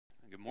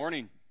Good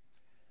morning.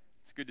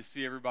 It's good to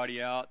see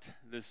everybody out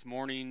this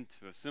morning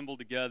to assemble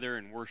together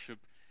and worship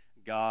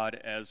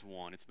God as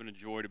one. It's been a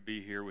joy to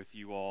be here with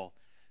you all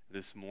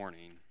this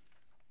morning.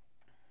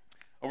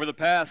 Over the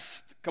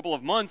past couple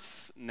of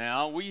months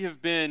now, we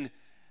have been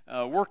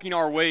working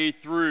our way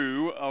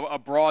through a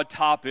broad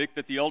topic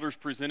that the elders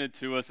presented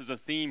to us as a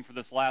theme for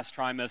this last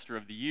trimester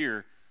of the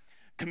year,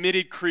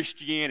 committed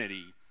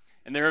Christianity.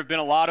 And there have been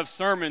a lot of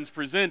sermons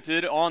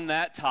presented on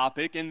that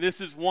topic, and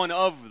this is one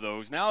of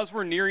those. Now, as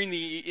we're nearing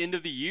the end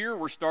of the year,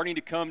 we're starting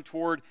to come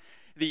toward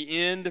the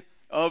end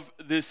of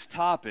this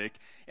topic.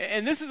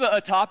 And this is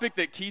a topic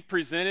that Keith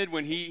presented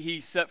when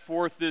he set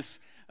forth this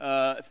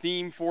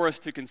theme for us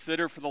to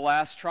consider for the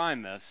last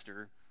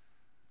trimester.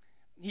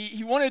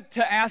 He wanted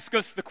to ask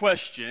us the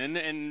question,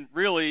 and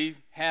really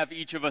have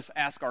each of us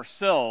ask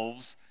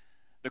ourselves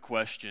the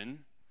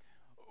question,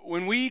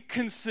 when we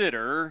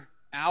consider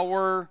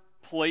our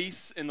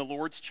place in the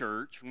Lord's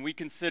church, when we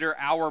consider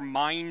our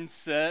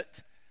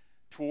mindset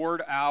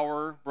toward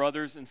our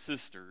brothers and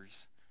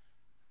sisters,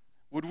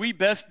 would we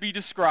best be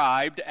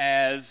described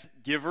as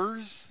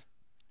givers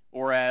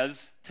or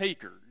as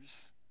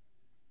takers?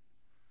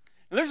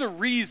 Now, there's a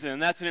reason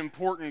that's an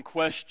important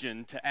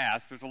question to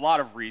ask. There's a lot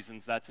of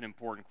reasons that's an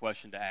important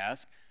question to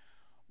ask.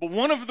 But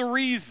one of the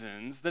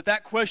reasons that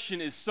that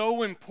question is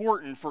so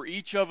important for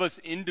each of us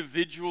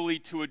individually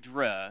to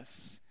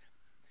address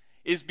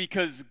is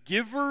because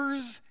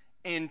givers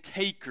and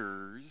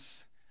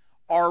takers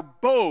are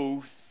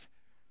both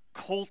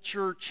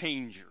culture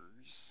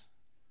changers.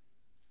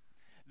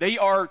 They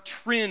are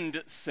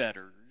trend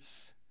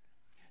setters.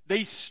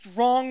 They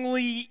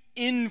strongly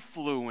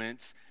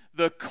influence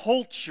the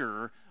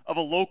culture of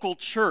a local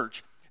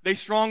church. They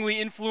strongly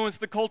influence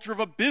the culture of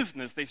a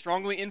business. They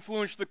strongly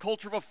influence the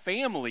culture of a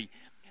family.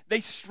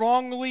 They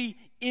strongly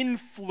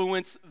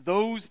influence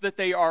those that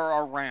they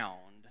are around.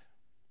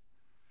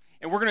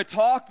 And we're going to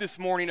talk this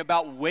morning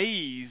about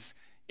ways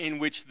in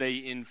which they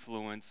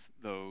influence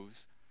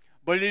those.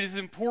 But it is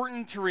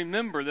important to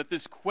remember that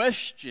this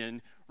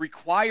question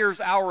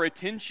requires our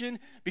attention,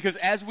 because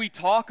as we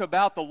talk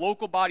about the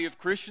local body of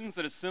Christians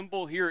that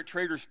assemble here at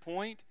Traders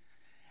Point,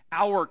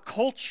 our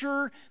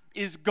culture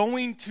is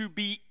going to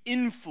be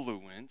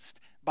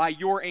influenced by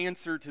your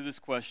answer to this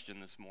question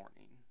this morning.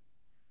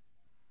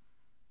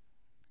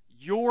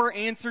 Your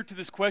answer to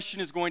this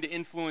question is going to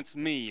influence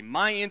me.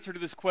 My answer to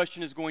this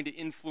question is going to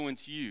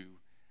influence you.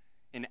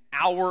 And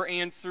our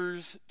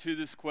answers to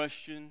this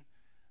question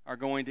are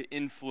going to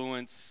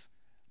influence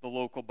the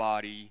local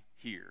body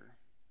here.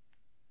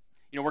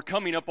 You know, we're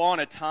coming up on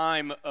a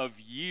time of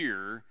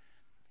year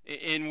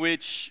in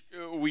which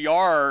we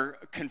are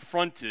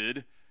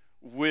confronted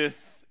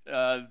with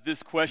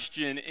this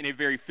question in a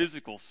very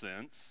physical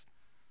sense.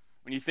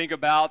 When you think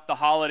about the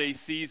holiday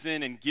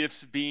season and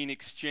gifts being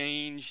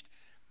exchanged,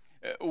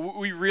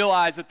 we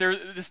realize that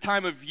this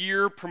time of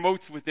year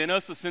promotes within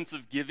us a sense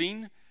of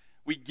giving.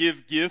 We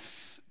give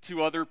gifts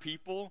to other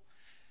people.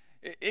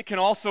 It can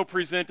also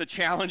present a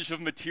challenge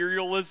of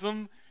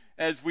materialism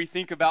as we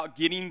think about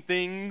getting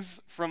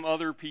things from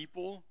other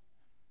people.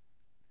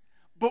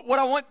 But what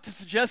I want to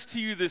suggest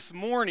to you this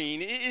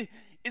morning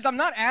is I'm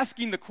not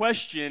asking the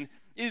question,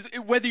 is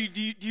whether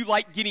do you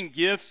like getting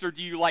gifts or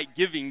do you like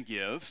giving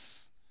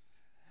gifts.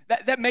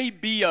 That may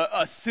be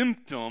a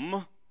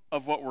symptom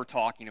of what we're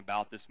talking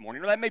about this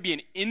morning, or that may be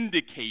an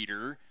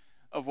indicator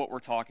of what we're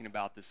talking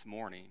about this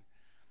morning.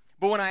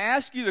 But when I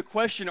ask you the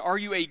question, are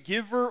you a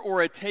giver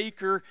or a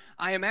taker,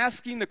 I am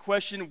asking the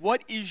question,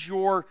 what is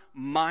your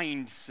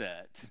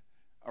mindset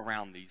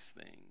around these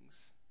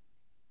things?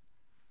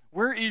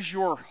 Where is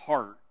your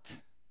heart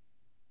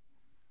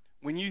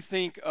when you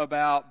think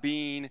about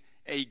being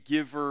a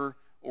giver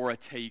or a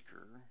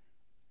taker?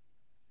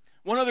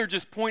 One other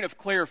just point of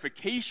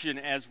clarification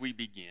as we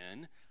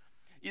begin.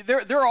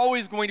 There are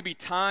always going to be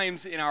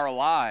times in our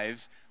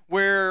lives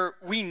where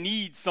we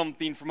need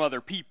something from other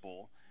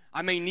people.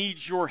 I may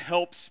need your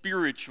help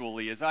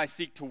spiritually as I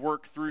seek to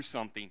work through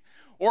something.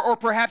 Or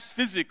perhaps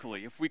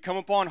physically, if we come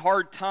upon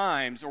hard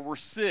times or we're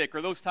sick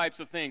or those types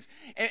of things.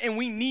 And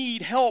we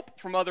need help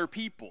from other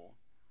people.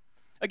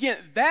 Again,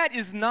 that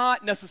is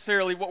not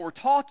necessarily what we're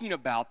talking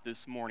about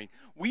this morning.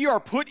 We are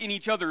put in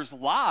each other's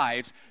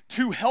lives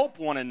to help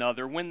one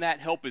another when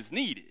that help is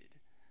needed.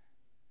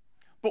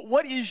 But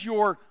what is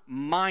your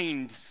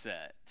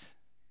mindset?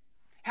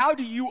 How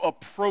do you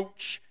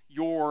approach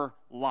your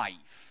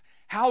life?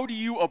 How do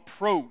you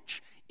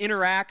approach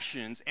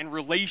interactions and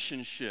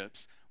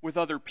relationships with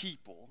other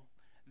people?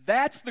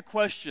 That's the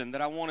question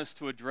that I want us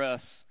to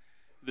address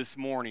this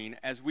morning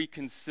as we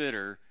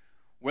consider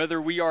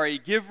whether we are a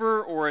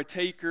giver or a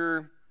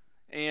taker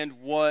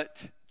and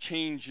what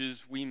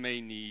changes we may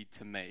need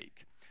to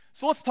make.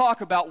 So let's talk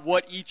about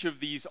what each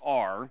of these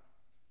are.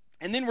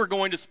 And then we're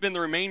going to spend the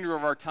remainder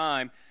of our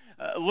time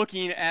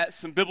looking at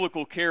some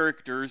biblical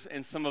characters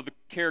and some of the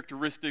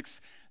characteristics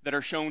that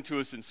are shown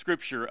to us in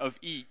Scripture of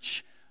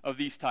each of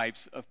these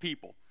types of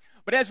people.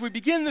 But as we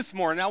begin this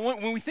morning, now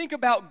when we think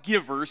about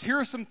givers, here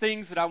are some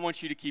things that I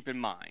want you to keep in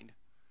mind.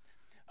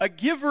 A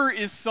giver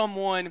is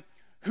someone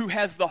who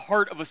has the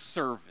heart of a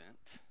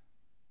servant.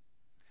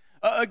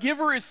 A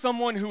giver is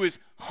someone who is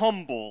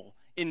humble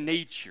in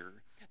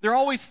nature. They're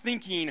always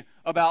thinking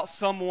about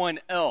someone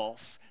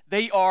else.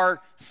 They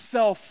are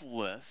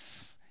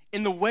selfless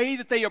in the way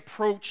that they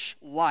approach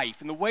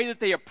life, in the way that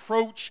they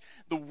approach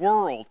the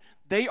world.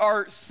 They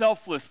are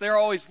selfless. They're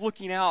always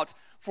looking out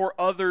for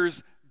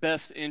others'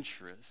 best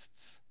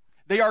interests.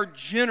 They are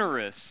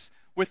generous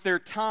with their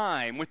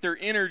time, with their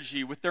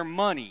energy, with their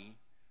money.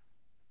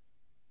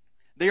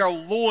 They are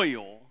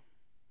loyal.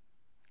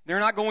 They're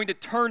not going to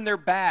turn their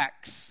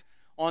backs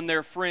on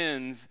their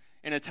friends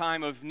in a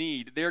time of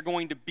need. They're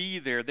going to be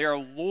there. They are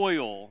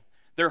loyal.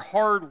 They're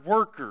hard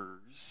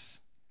workers.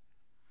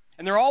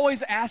 And they're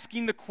always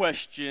asking the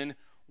question,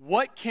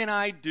 what can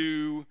I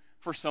do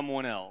for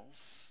someone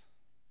else?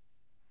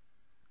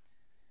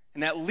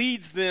 And that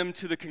leads them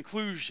to the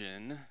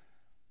conclusion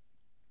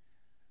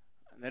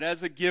that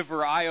as a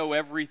giver, I owe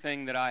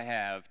everything that I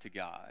have to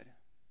God.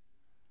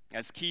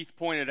 As Keith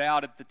pointed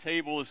out at the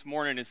table this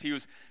morning as he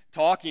was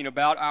talking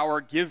about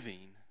our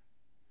giving,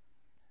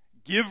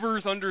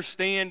 givers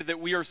understand that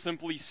we are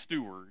simply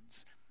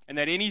stewards and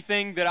that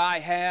anything that I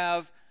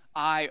have,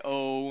 I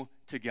owe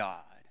to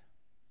God.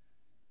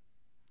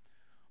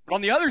 But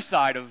on the other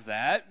side of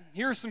that,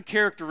 here are some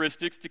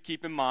characteristics to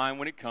keep in mind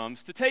when it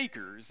comes to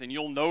takers. And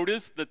you'll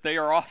notice that they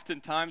are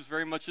oftentimes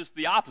very much just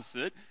the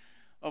opposite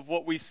of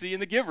what we see in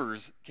the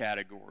givers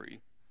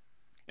category.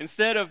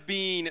 Instead of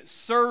being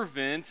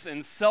servants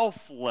and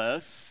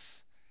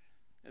selfless,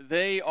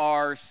 they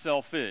are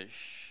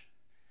selfish.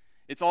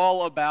 It's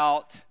all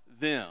about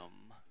them.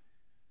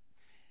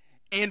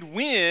 And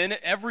when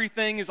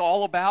everything is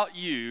all about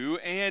you,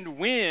 and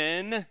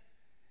when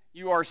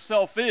you are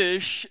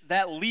selfish,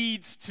 that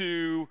leads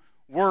to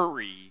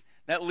worry.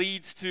 That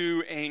leads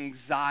to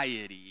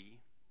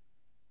anxiety.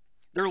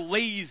 They're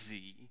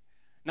lazy,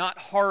 not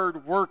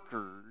hard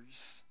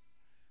workers,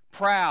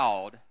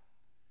 proud,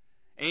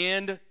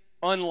 and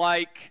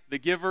unlike the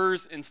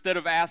givers, instead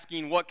of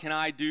asking, what can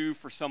I do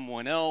for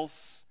someone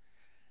else,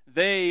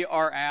 they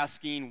are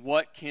asking,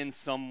 what can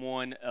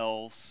someone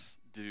else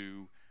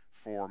do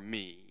for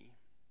me?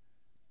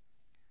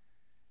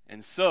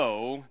 And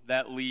so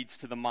that leads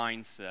to the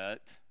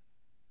mindset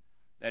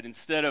that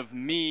instead of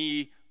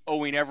me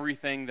owing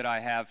everything that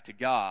I have to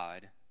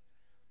God,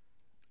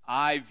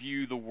 I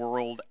view the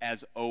world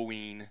as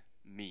owing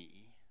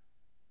me.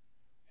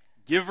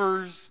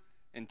 Givers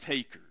and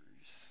takers.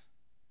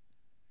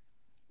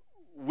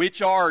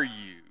 Which are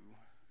you?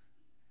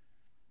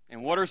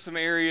 And what are some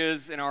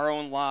areas in our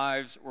own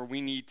lives where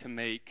we need to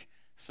make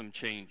some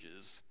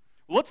changes?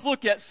 Let's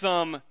look at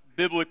some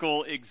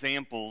biblical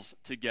examples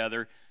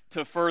together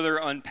to further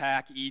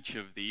unpack each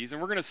of these. And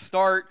we're going to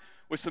start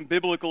with some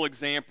biblical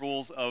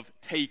examples of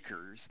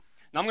takers.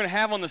 Now I'm going to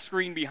have on the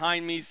screen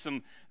behind me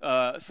some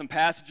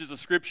passages of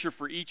Scripture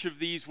for each of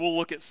these. We'll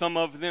look at some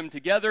of them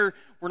together.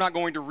 We're not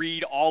going to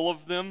read all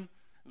of them.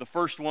 The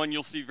first one,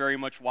 you'll see very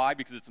much why,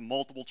 because it's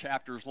multiple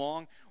chapters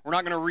long. We're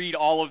not going to read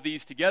all of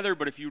these together,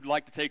 but if you'd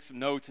like to take some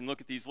notes and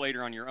look at these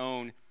later on your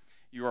own,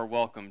 you are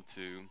welcome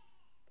to.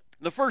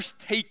 The first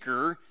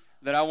taker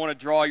that I want to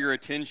draw your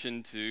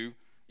attention to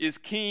is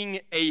King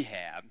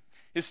Ahab.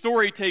 His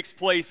story takes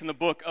place in the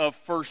book of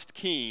 1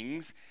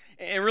 Kings,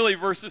 and really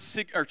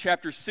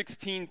chapters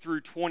 16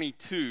 through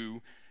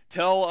 22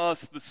 tell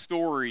us the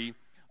story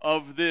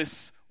of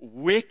this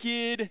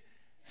wicked,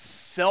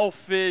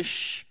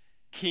 selfish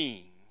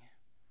king.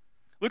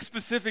 Look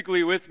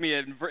specifically with me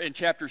in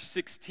chapter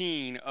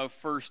 16 of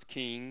 1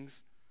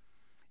 Kings,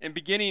 and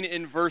beginning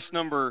in verse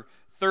number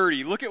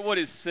 30, look at what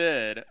is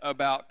said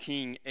about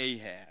King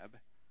Ahab.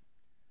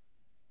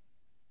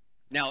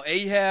 Now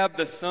Ahab,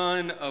 the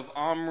son of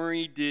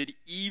Omri, did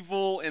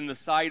evil in the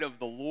sight of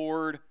the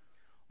Lord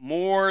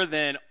more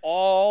than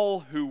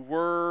all who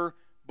were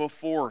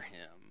before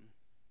him.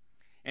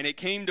 And it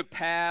came to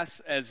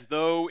pass as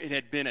though it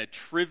had been a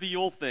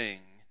trivial thing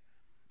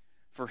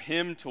for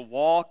him to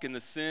walk in the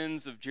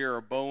sins of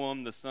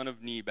Jeroboam, the son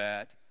of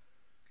Nebat,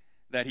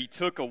 that he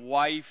took a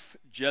wife,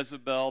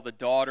 Jezebel, the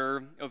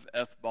daughter of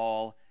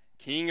Ethbaal,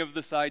 king of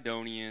the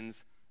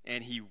Sidonians,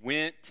 and he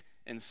went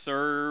and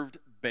served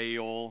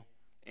Baal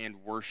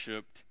and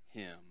worshiped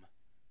him.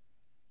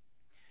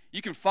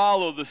 You can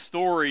follow the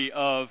story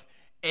of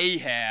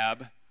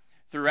Ahab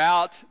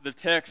throughout the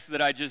text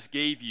that I just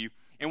gave you,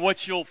 and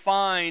what you'll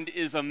find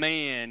is a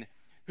man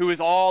who is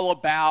all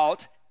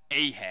about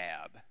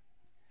Ahab.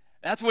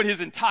 That's what his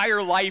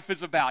entire life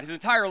is about. His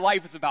entire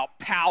life is about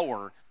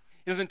power.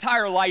 His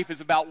entire life is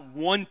about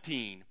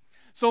wanting.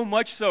 So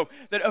much so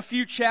that a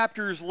few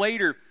chapters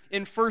later,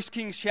 in 1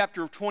 Kings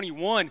chapter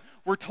 21,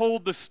 we're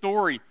told the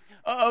story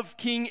of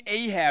King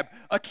Ahab,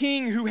 a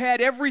king who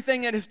had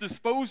everything at his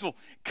disposal,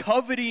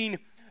 coveting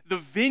the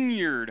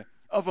vineyard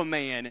of a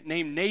man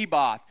named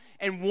Naboth,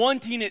 and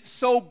wanting it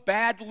so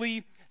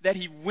badly that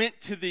he went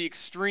to the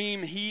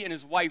extreme, he and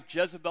his wife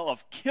Jezebel,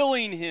 of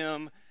killing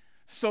him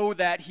so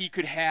that he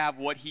could have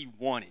what he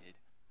wanted.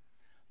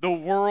 The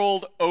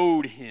world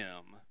owed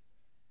him.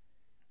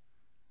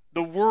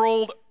 The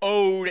world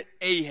owed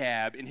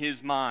Ahab in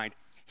his mind.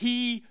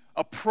 He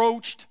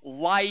approached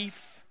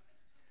life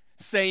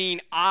saying,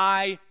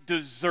 I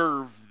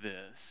deserve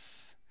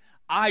this.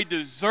 I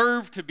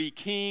deserve to be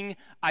king.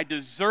 I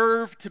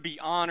deserve to be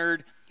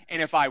honored.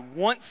 And if I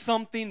want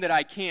something that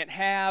I can't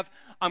have,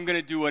 I'm going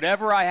to do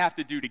whatever I have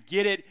to do to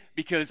get it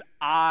because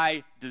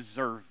I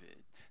deserve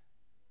it.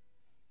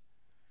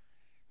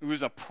 He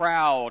was a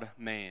proud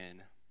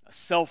man, a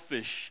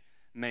selfish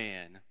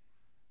man,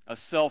 a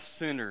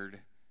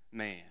self-centered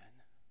man,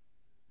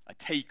 a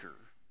taker.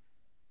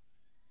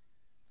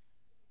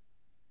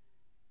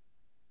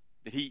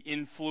 Did he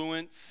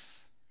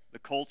influence the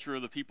culture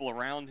of the people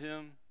around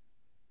him?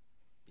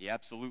 He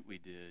absolutely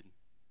did.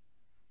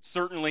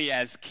 Certainly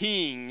as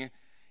king,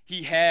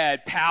 he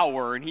had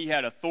power and he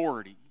had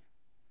authority.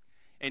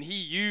 And he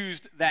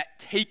used that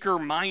taker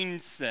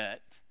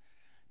mindset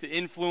to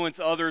influence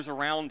others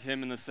around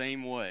him in the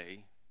same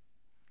way.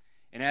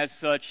 And as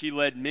such, he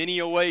led many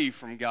away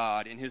from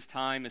God in his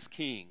time as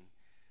king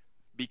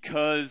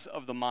because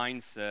of the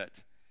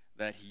mindset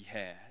that he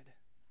had.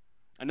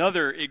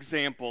 Another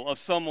example of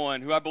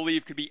someone who I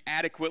believe could be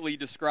adequately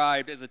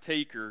described as a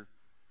taker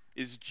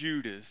is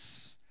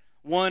Judas,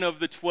 one of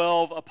the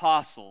 12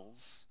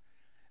 apostles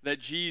that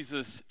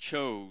Jesus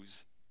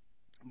chose,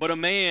 but a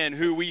man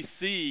who we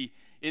see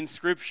in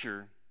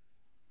Scripture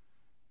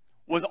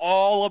was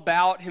all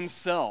about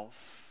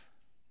himself.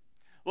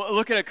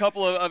 Look at a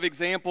couple of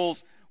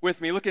examples with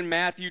me. Look in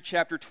Matthew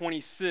chapter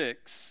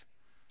 26,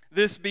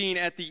 this being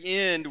at the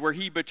end where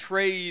he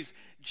betrays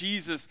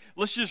Jesus.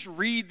 Let's just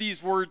read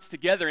these words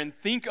together and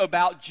think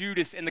about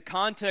Judas in the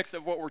context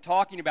of what we're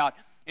talking about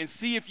and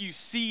see if you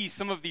see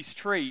some of these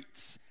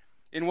traits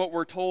in what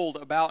we're told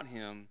about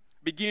him.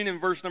 Beginning in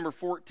verse number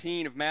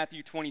 14 of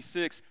Matthew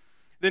 26,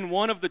 then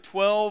one of the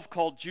 12,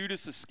 called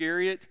Judas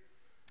Iscariot,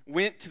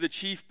 went to the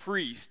chief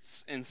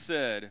priests and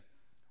said,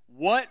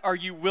 what are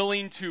you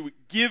willing to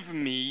give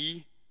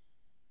me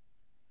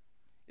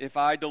if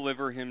I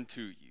deliver him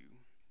to you?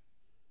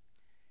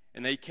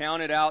 And they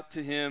counted out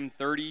to him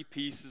 30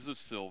 pieces of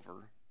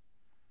silver.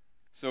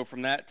 So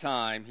from that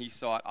time he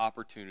sought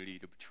opportunity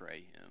to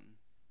betray him.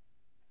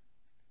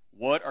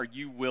 What are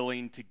you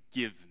willing to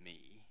give me?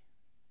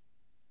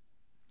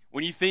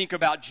 When you think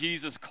about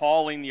Jesus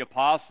calling the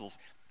apostles,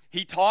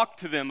 he talked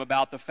to them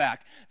about the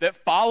fact that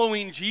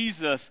following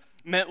Jesus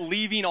meant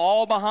leaving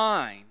all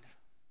behind.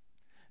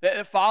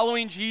 That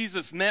following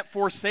Jesus meant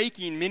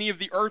forsaking many of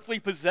the earthly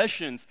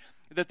possessions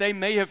that they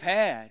may have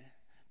had.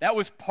 That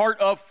was part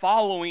of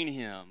following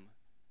him.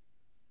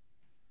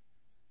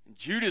 And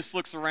Judas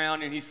looks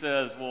around and he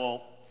says,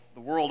 well,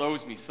 the world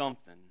owes me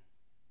something.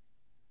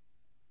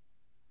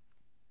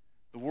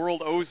 The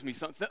world owes me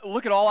something.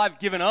 Look at all I've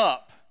given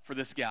up for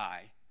this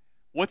guy.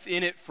 What's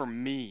in it for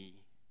me?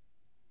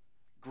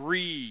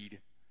 Greed,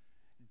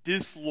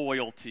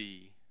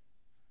 disloyalty,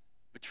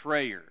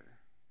 betrayer.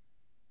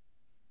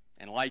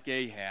 And like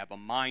Ahab, a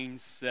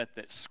mindset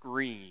that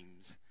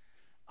screams,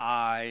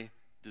 I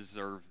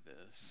deserve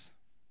this.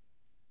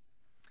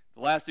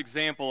 The last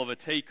example of a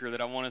taker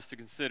that I want us to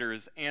consider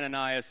is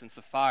Ananias and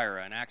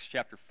Sapphira in Acts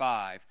chapter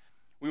 5.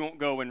 We won't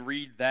go and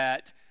read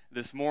that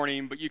this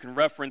morning, but you can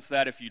reference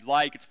that if you'd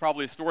like. It's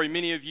probably a story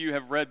many of you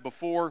have read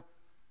before.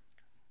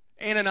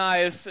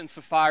 Ananias and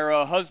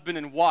Sapphira, husband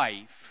and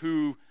wife,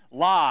 who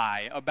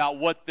lie about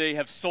what they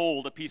have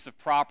sold a piece of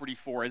property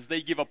for as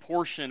they give a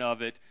portion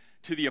of it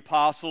to the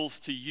apostles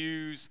to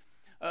use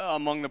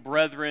among the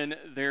brethren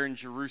there in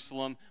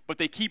Jerusalem, but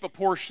they keep a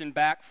portion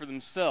back for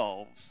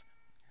themselves.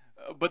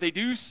 But they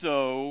do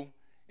so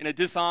in a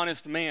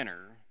dishonest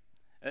manner.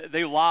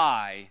 They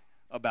lie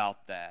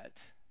about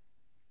that.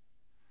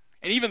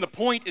 And even the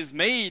point is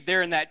made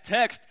there in that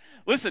text,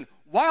 listen,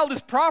 while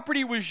this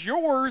property was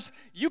yours,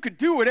 you could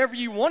do whatever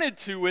you wanted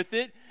to with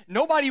it.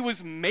 Nobody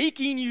was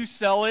making you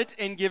sell it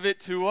and give it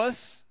to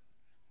us.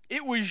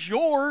 It was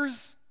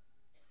yours.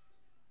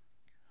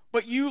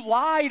 But you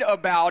lied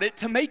about it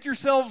to make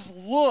yourselves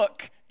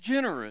look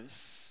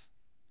generous.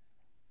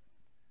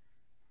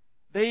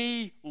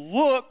 They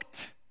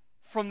looked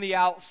from the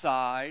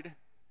outside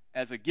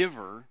as a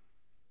giver,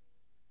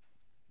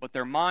 but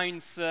their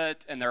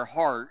mindset and their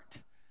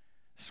heart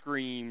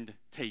screamed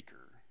taker.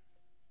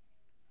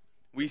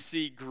 We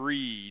see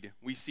greed,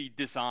 we see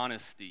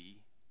dishonesty,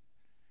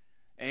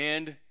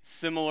 and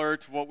similar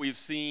to what we've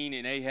seen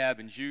in Ahab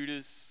and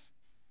Judas,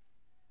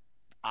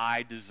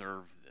 I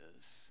deserve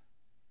this.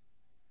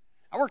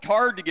 I worked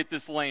hard to get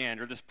this land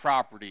or this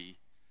property.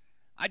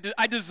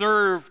 I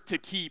deserve to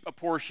keep a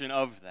portion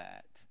of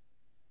that.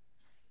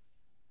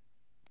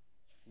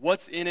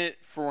 What's in it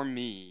for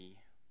me?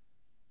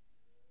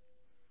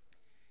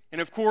 And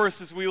of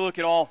course, as we look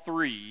at all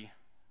three,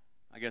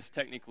 I guess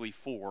technically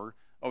four,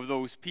 of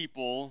those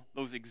people,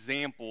 those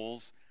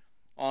examples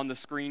on the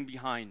screen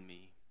behind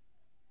me,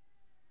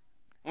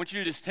 I want you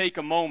to just take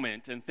a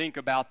moment and think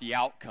about the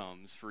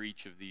outcomes for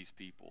each of these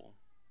people.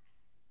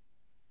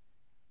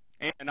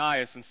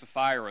 Ananias and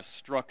Sapphira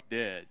struck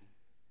dead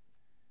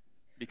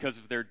because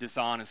of their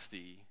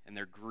dishonesty and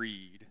their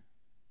greed.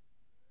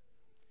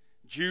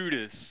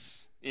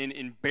 Judas, in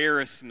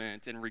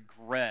embarrassment and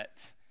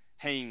regret,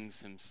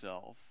 hangs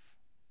himself.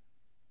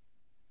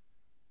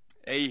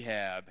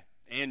 Ahab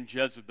and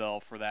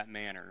Jezebel, for that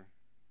matter,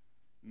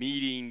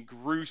 meeting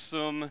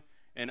gruesome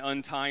and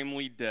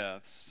untimely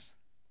deaths,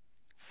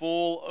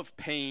 full of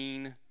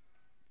pain,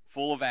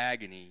 full of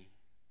agony,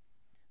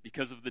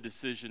 because of the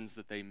decisions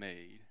that they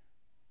made.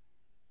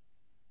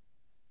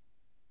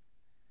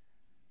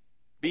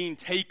 Being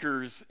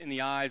takers in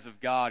the eyes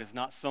of God is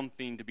not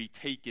something to be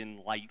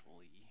taken lightly.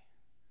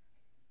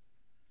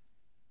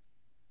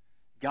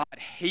 God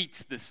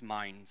hates this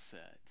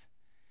mindset.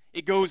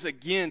 It goes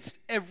against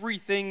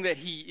everything that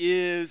He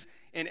is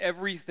and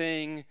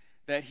everything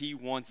that He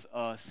wants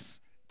us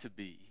to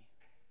be.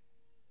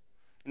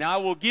 Now, I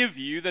will give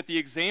you that the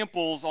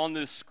examples on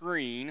this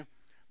screen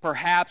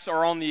perhaps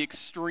are on the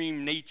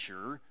extreme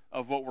nature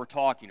of what we're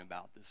talking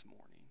about this morning.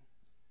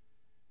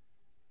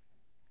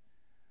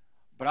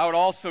 But I would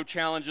also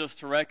challenge us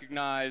to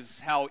recognize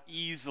how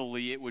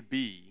easily it would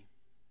be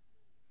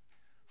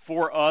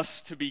for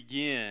us to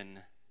begin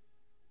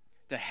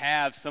to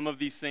have some of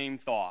these same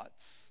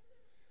thoughts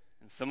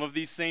and some of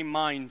these same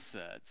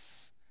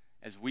mindsets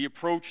as we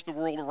approach the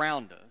world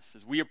around us,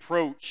 as we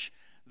approach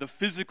the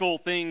physical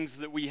things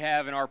that we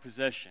have in our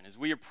possession, as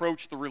we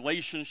approach the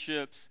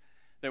relationships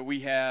that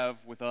we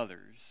have with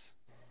others.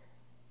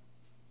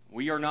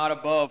 We are not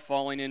above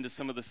falling into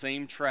some of the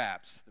same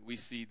traps that we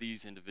see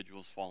these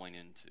individuals falling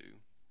into.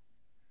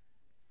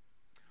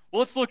 Well,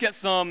 let's look at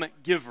some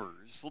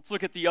givers. Let's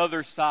look at the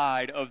other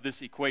side of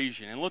this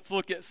equation, and let's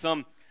look at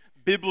some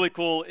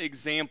biblical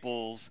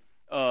examples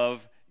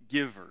of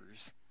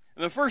givers.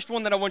 And the first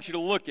one that I want you to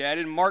look at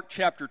in Mark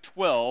chapter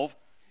 12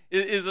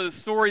 is a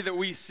story that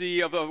we see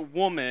of a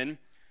woman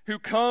who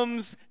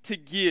comes to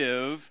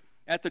give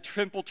at the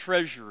temple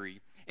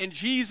treasury. And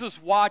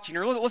Jesus watching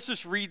her, let's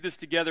just read this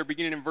together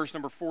beginning in verse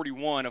number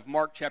 41 of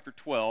Mark chapter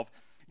 12.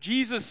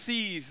 Jesus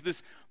sees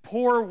this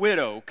poor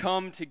widow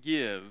come to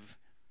give.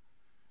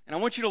 And I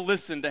want you to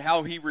listen to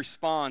how he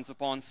responds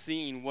upon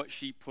seeing what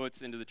she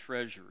puts into the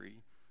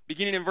treasury.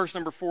 Beginning in verse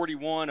number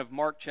 41 of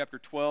Mark chapter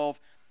 12.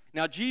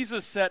 Now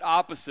Jesus sat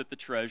opposite the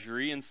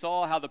treasury and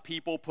saw how the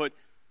people put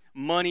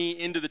money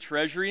into the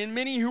treasury, and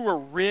many who were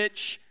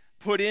rich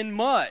put in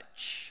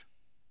much.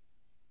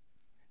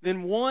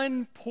 Then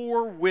one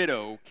poor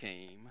widow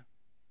came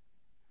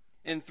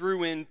and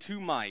threw in 2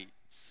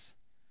 mites,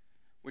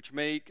 which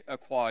make a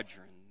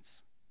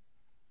quadrans.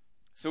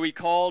 So he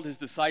called his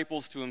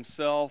disciples to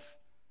himself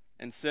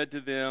and said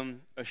to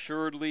them,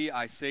 Assuredly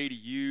I say to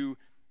you,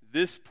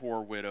 this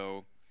poor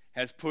widow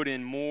has put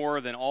in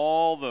more than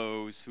all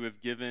those who have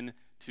given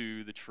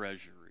to the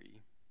treasury.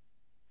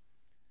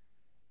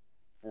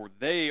 For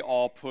they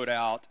all put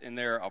out in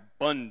their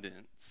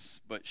abundance,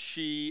 but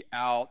she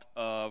out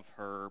of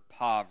her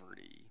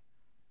poverty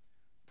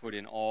put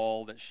in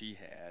all that she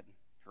had,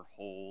 her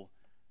whole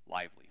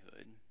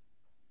livelihood.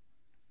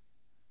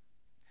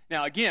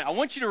 Now again, I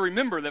want you to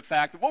remember the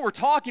fact that what we're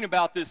talking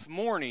about this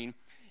morning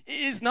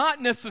is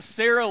not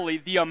necessarily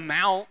the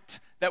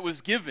amount that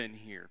was given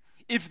here.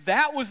 If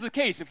that was the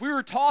case, if we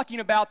were talking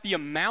about the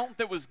amount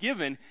that was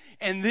given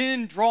and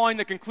then drawing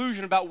the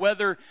conclusion about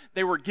whether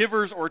they were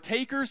givers or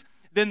takers,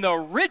 then the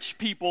rich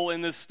people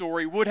in this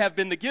story would have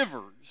been the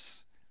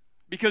givers,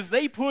 because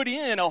they put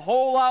in a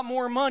whole lot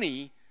more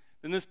money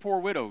than this poor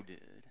widow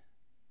did.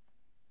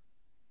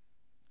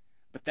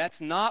 But that's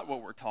not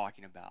what we're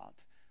talking about.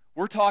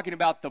 We're talking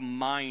about the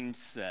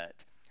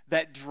mindset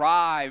that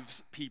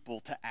drives people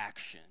to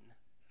action.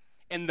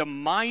 And the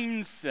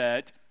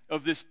mindset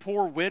of this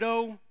poor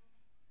widow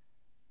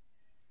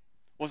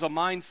was a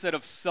mindset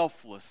of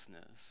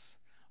selflessness,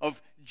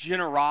 of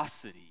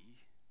generosity,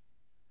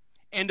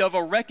 and of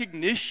a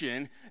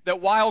recognition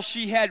that while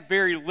she had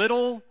very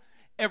little,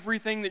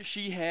 everything that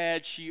she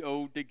had, she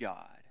owed to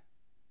God.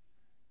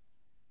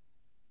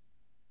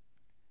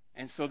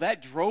 And so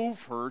that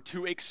drove her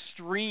to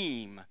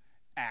extreme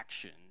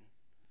action,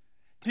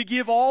 to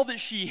give all that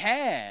she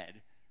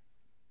had.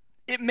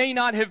 It may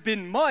not have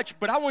been much,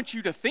 but I want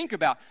you to think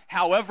about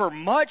however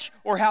much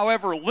or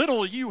however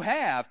little you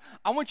have,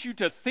 I want you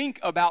to think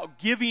about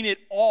giving it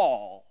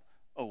all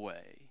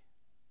away.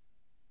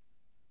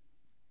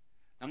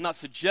 I'm not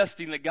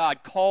suggesting that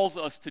God calls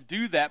us to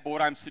do that, but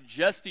what I'm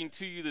suggesting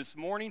to you this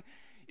morning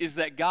is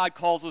that God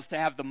calls us to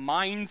have the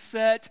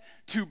mindset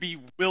to be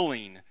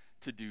willing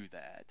to do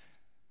that.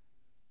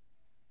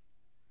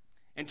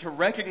 And to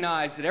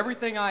recognize that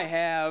everything I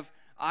have,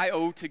 I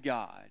owe to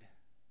God.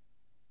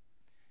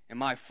 And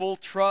my full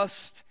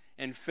trust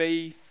and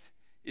faith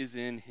is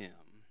in Him.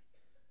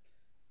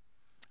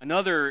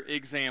 Another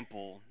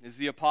example is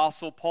the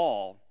Apostle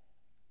Paul.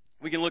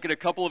 We can look at a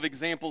couple of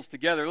examples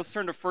together. Let's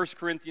turn to 1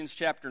 Corinthians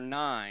chapter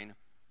 9.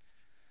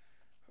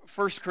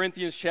 1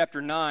 Corinthians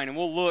chapter 9, and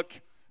we'll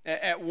look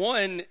at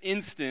one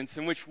instance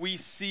in which we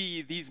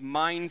see these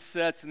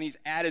mindsets and these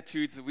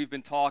attitudes that we've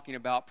been talking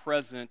about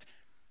present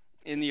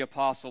in the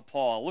Apostle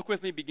Paul. Look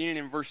with me beginning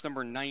in verse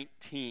number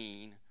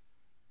 19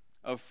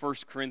 of 1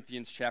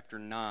 Corinthians chapter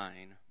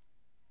 9.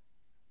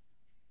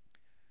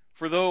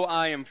 For though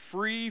I am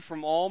free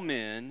from all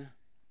men,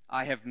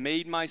 I have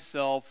made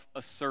myself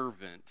a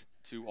servant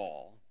to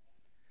all,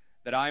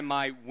 that I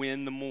might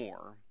win the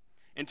more.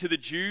 And to the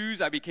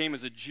Jews I became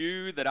as a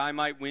Jew, that I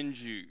might win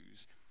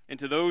Jews. And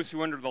to those who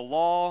are under the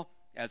law,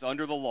 as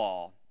under the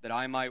law, that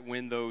I might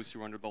win those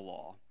who are under the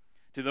law.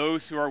 To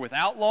those who are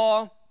without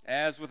law,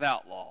 as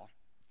without law,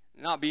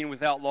 not being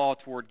without law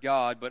toward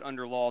God, but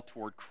under law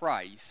toward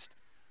Christ,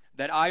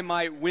 that I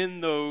might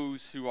win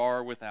those who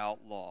are without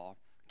law.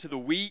 To the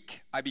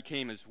weak I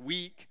became as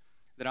weak,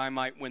 that I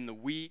might win the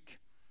weak.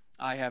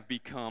 I have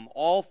become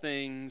all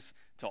things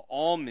to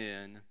all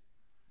men,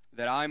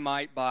 that I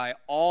might by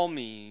all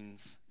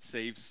means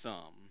save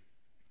some.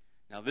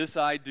 Now this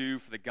I do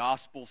for the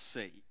gospel's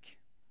sake,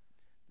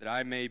 that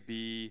I may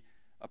be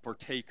a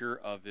partaker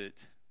of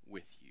it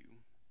with you.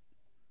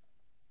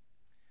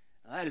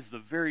 Now, that is the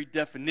very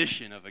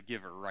definition of a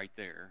giver right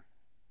there.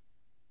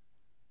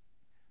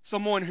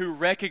 Someone who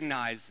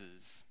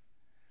recognizes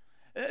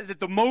that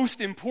the most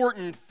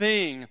important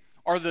thing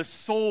are the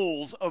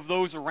souls of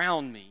those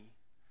around me.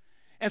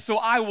 And so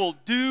I will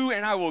do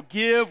and I will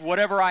give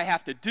whatever I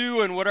have to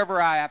do and whatever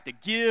I have to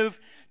give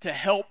to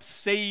help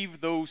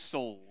save those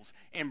souls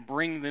and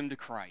bring them to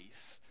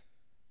Christ.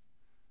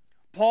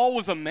 Paul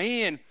was a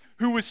man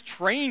who was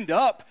trained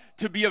up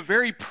to be a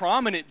very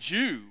prominent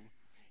Jew.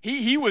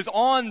 He was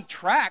on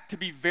track to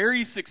be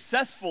very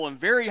successful and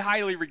very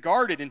highly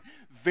regarded and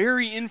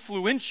very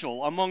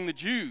influential among the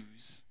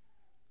Jews.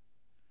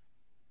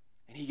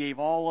 And he gave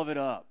all of it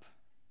up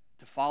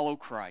to follow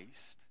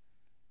Christ,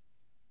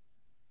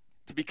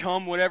 to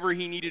become whatever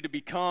he needed to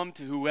become,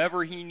 to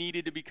whoever he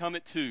needed to become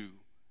it to,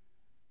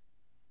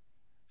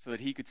 so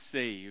that he could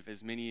save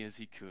as many as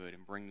he could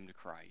and bring them to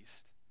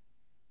Christ.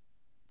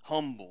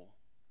 Humble,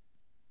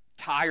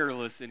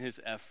 tireless in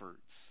his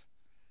efforts,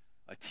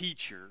 a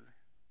teacher,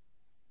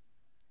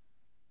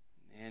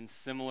 and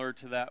similar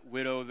to that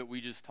widow that we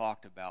just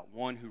talked about,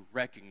 one who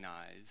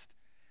recognized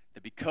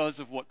that because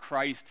of what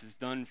Christ has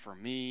done for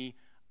me,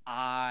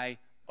 I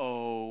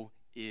owe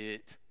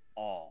it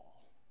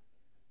all.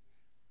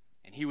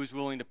 And he was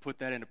willing to put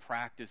that into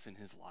practice in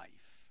his life.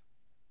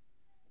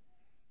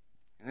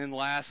 And then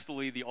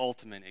lastly, the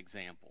ultimate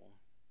example.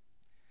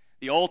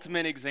 The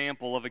ultimate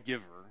example of a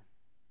giver.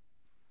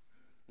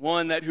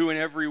 One that who in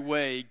every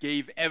way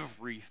gave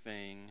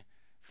everything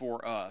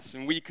for us.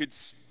 And we could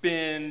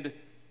spend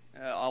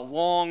a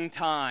long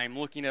time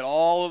looking at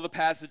all of the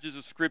passages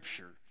of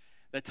Scripture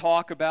that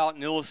talk about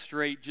and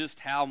illustrate just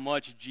how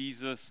much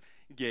Jesus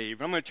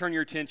gave. I'm going to turn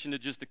your attention to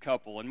just a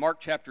couple. In Mark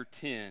chapter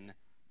 10,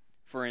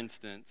 for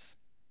instance.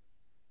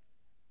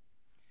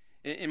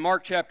 In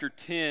Mark chapter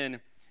 10,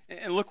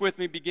 and look with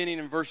me beginning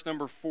in verse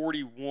number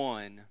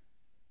 41.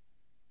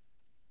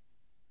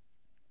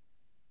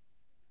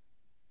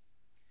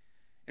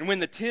 And when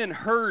the 10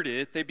 heard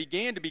it, they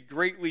began to be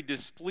greatly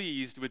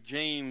displeased with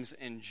James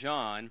and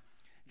John.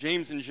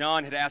 James and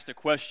John had asked a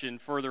question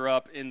further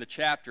up in the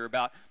chapter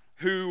about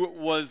who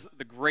was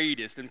the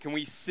greatest, and can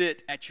we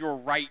sit at your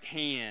right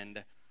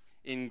hand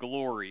in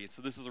glory?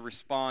 So this is a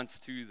response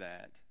to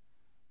that.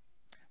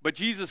 But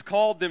Jesus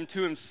called them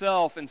to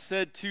himself and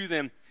said to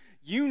them,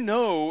 you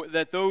know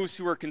that those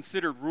who are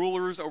considered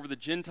rulers over the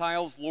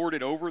Gentiles lord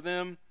it over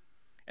them,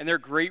 and their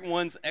great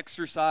ones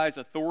exercise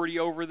authority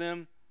over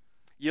them.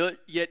 Yet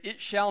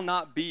it shall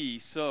not be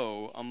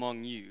so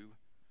among you.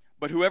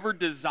 But whoever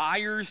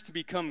desires to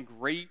become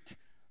great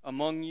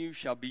among you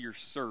shall be your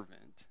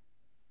servant.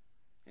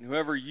 And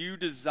whoever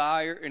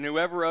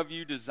of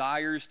you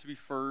desires to be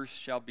first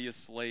shall be a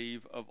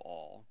slave of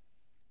all.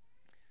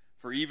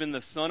 For even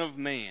the Son of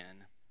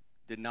Man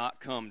did not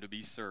come to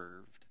be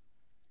served,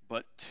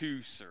 but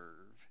to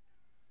serve,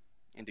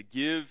 and to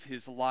give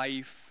his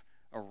life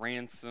a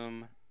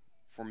ransom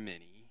for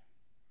many.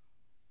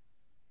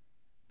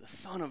 The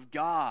Son of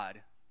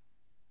God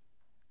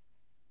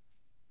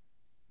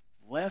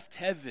left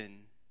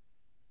heaven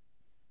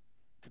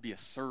to be a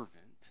servant.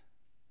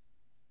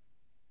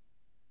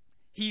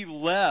 He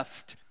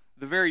left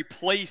the very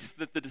place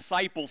that the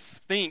disciples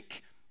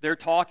think they're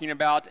talking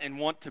about and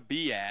want to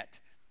be at.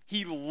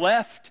 He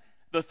left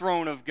the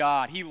throne of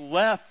God. He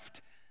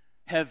left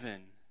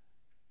heaven.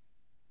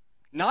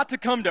 Not to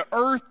come to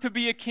earth to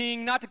be a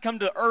king, not to come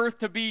to earth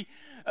to be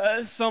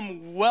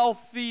some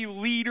wealthy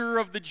leader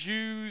of the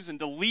Jews and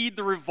to lead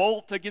the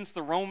revolt against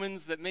the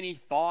Romans that many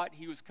thought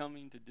he was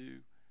coming to do.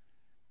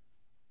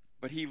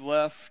 But he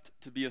left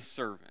to be a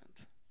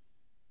servant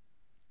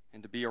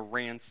and to be a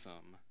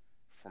ransom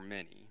for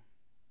many.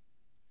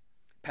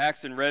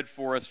 Paxton read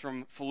for us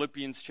from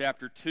Philippians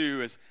chapter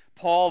 2 as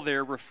Paul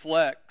there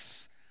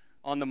reflects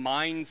on the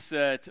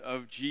mindset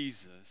of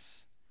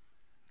Jesus.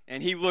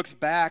 And he looks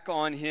back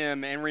on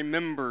him and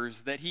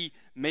remembers that he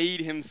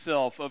made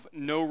himself of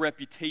no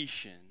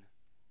reputation,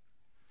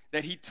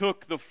 that he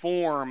took the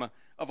form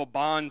of a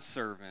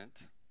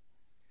bondservant,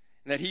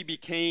 and that he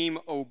became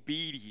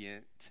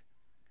obedient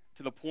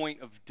to the point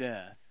of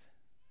death.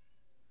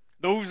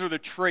 Those are the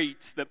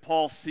traits that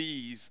Paul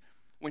sees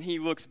when he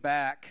looks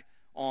back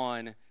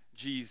on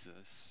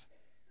Jesus.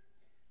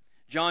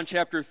 John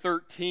chapter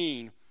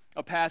 13,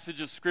 a passage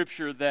of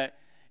Scripture that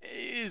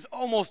is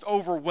almost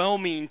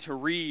overwhelming to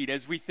read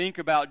as we think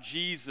about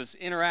Jesus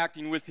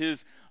interacting with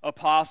his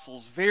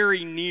apostles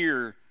very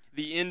near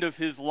the end of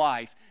his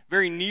life,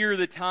 very near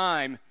the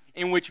time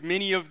in which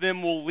many of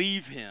them will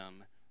leave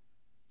him,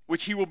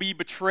 which he will be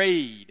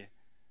betrayed.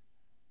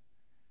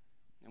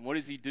 And what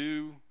does he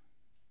do?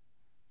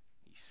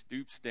 He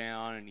stoops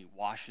down and he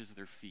washes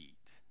their feet.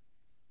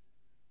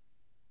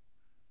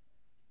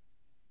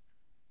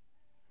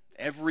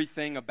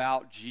 Everything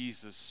about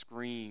Jesus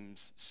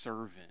screams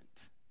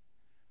servant.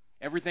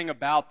 Everything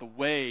about the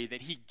way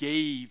that he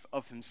gave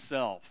of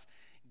himself,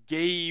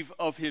 gave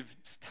of his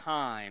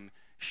time,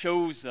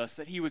 shows us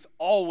that he was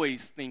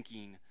always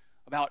thinking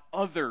about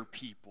other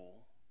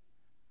people.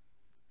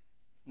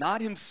 Not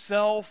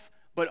himself,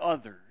 but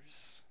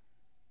others.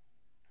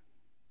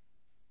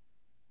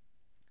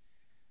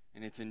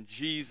 And it's in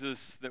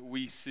Jesus that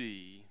we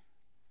see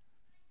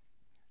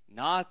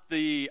not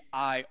the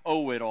I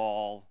owe it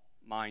all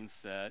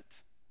mindset,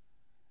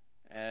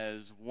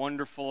 as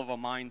wonderful of a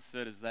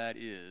mindset as that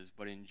is,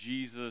 but in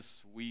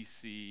Jesus we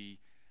see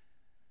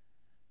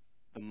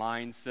the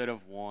mindset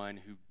of one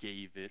who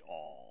gave it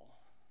all.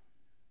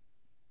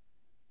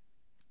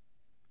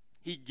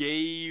 He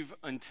gave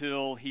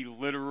until he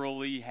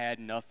literally had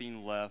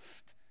nothing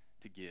left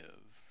to give.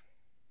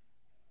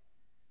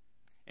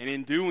 And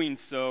in doing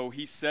so,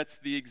 he sets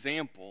the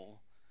example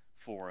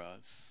for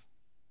us.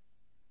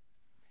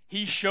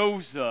 He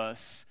shows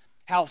us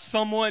how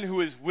someone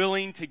who is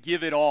willing to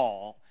give it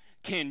all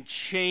can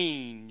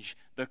change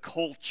the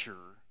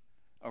culture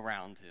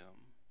around him.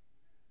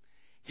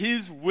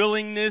 His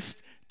willingness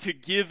to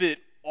give it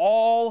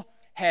all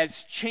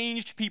has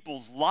changed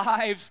people's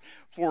lives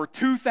for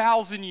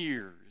 2,000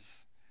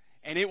 years,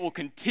 and it will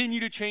continue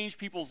to change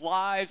people's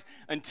lives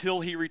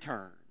until he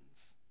returns.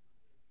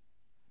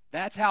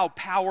 That's how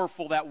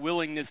powerful that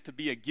willingness to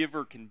be a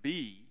giver can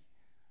be.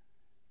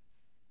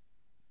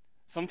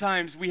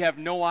 Sometimes we have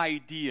no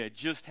idea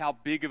just how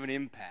big of an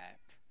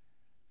impact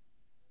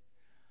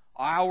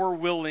our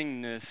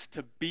willingness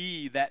to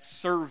be that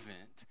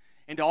servant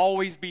and to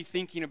always be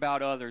thinking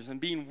about others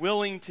and being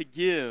willing to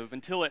give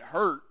until it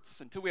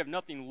hurts, until we have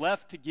nothing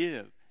left to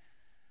give.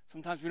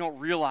 Sometimes we don't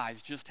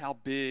realize just how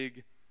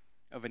big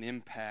of an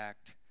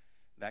impact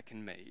that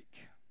can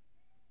make.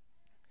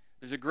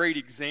 There's a great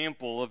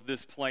example of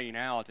this playing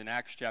out in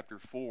Acts chapter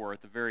 4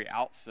 at the very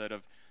outset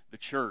of the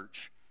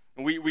church.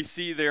 And we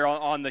see there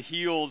on the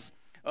heels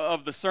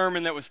of the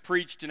sermon that was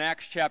preached in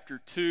Acts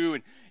chapter 2,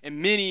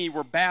 and many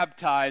were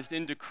baptized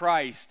into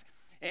Christ.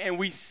 And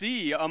we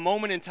see a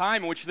moment in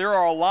time in which there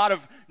are a lot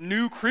of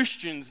new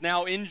Christians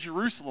now in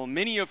Jerusalem,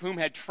 many of whom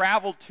had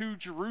traveled to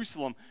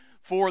Jerusalem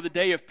for the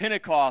day of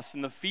Pentecost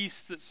and the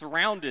feasts that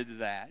surrounded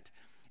that.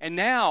 And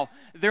now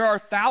there are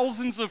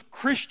thousands of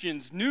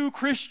Christians, new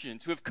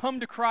Christians, who have come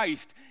to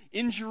Christ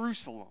in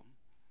Jerusalem.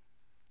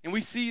 And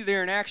we see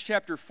there in Acts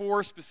chapter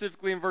 4,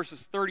 specifically in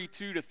verses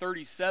 32 to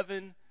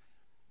 37,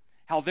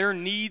 how their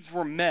needs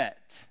were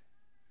met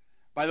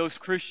by those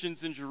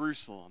Christians in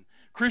Jerusalem.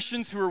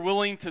 Christians who were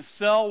willing to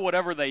sell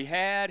whatever they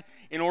had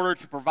in order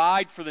to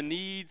provide for the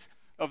needs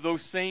of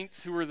those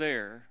saints who were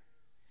there.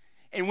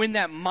 And when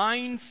that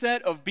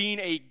mindset of being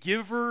a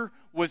giver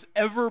was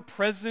ever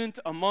present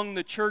among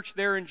the church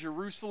there in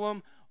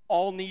Jerusalem,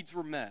 all needs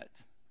were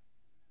met.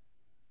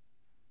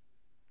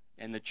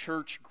 And the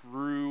church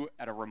grew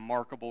at a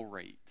remarkable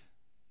rate.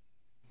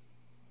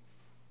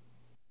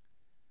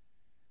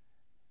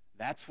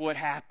 That's what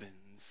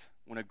happens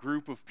when a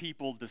group of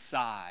people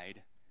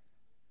decide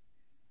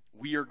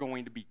we are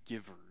going to be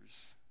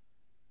givers.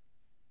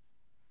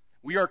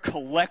 We are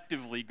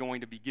collectively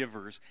going to be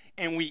givers,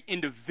 and we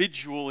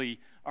individually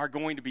are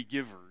going to be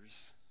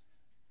givers.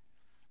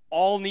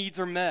 All needs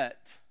are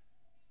met.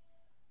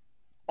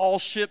 All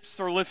ships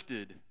are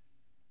lifted.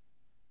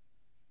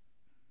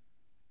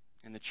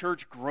 And the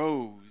church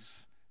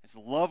grows as the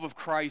love of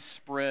Christ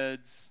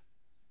spreads,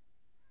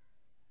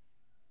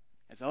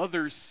 as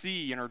others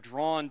see and are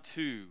drawn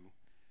to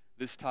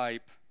this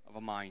type of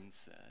a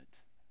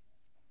mindset.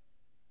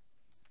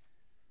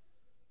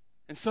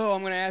 And so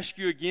I'm going to ask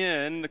you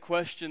again the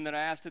question that I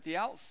asked at the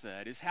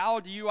outset, is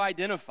how do you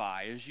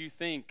identify as you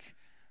think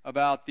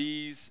about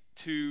these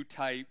two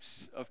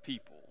types of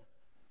people?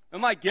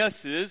 And my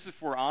guess is,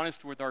 if we're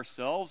honest with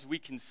ourselves, we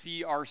can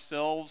see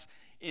ourselves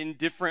in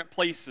different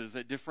places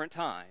at different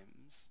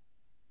times.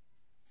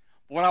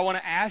 What I want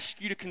to ask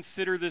you to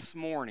consider this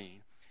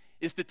morning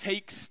is to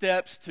take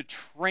steps to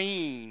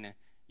train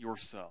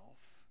yourself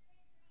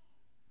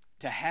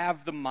to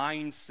have the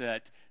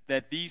mindset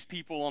that these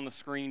people on the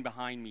screen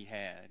behind me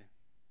had,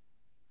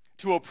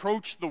 to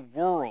approach the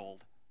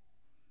world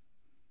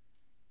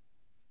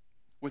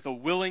with a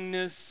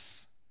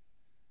willingness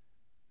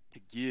to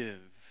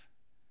give,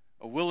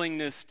 a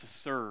willingness to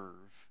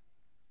serve,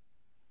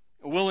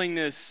 a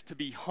willingness to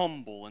be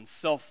humble and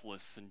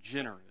selfless and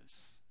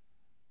generous,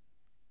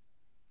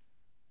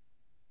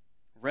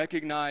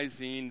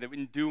 recognizing that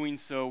in doing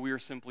so we are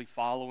simply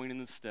following in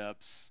the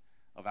steps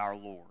of our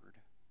Lord.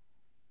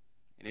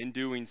 And in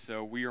doing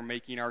so, we are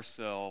making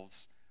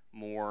ourselves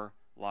more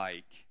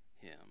like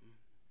Him.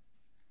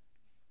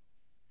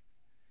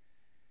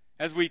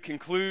 As we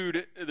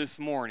conclude this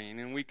morning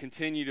and we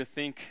continue to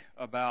think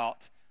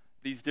about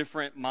these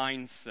different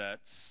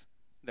mindsets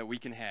that we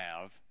can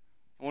have,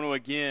 I want to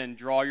again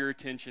draw your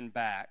attention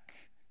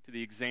back to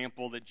the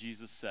example that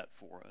Jesus set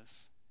for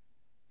us.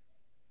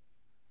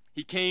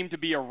 He came to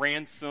be a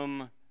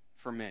ransom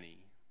for many.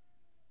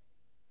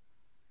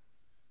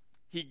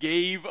 He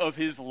gave of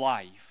his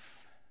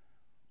life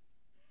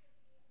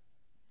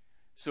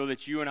so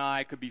that you and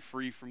I could be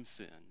free from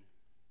sin.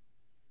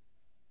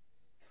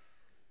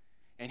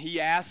 And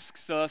he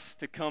asks us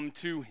to come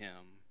to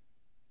him,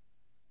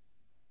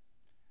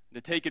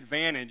 to take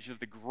advantage of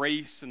the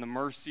grace and the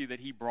mercy that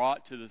he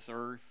brought to this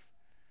earth,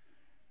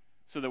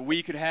 so that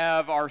we could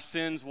have our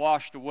sins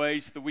washed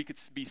away, so that we could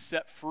be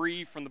set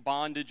free from the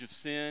bondage of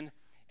sin.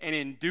 And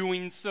in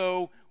doing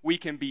so, we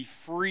can be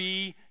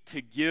free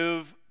to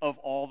give of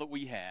all that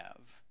we have.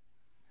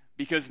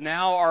 Because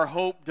now our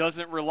hope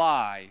doesn't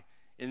rely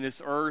in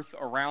this earth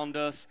around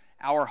us.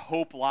 Our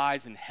hope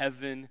lies in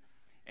heaven,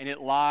 and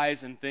it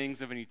lies in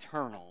things of an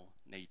eternal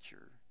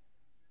nature.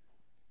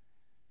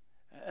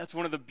 That's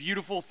one of the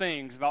beautiful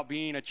things about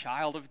being a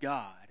child of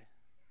God,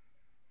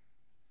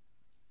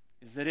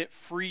 is that it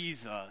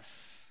frees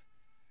us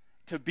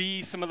to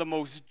be some of the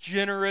most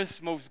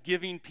generous, most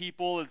giving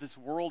people that this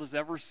world has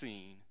ever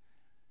seen.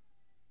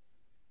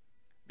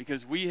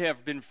 Because we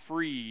have been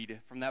freed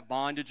from that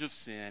bondage of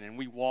sin, and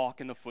we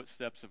walk in the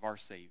footsteps of our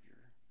Savior.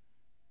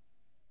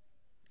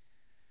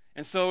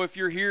 And so if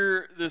you're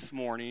here this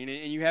morning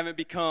and you haven't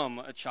become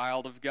a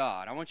child of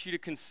God, I want you to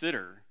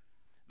consider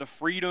the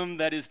freedom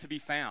that is to be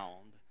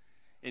found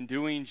in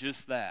doing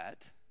just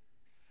that.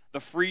 The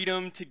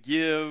freedom to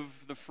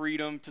give, the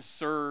freedom to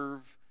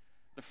serve,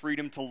 the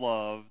freedom to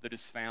love that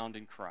is found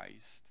in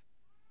Christ.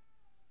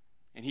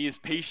 And he is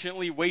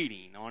patiently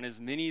waiting on as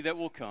many that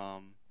will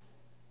come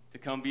to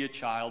come be a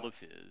child of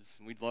his.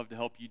 And we'd love to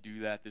help you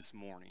do that this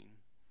morning.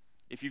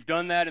 If you've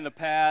done that in the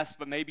past,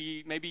 but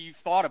maybe you've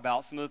thought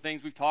about some of the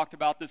things we've talked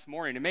about this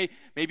morning, and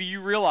maybe you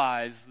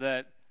realize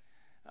that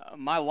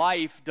my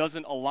life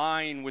doesn't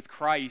align with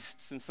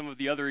Christ's and some of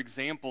the other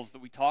examples that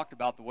we talked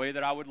about the way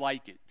that I would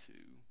like it to.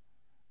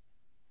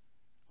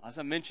 As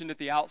I mentioned at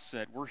the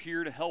outset, we're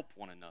here to help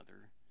one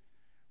another.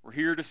 We're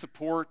here to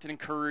support and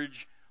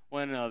encourage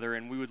one another,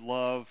 and we would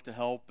love to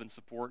help and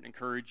support and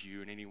encourage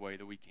you in any way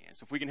that we can.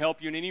 So if we can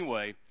help you in any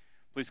way,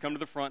 please come to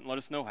the front and let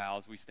us know how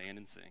as we stand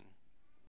and sing.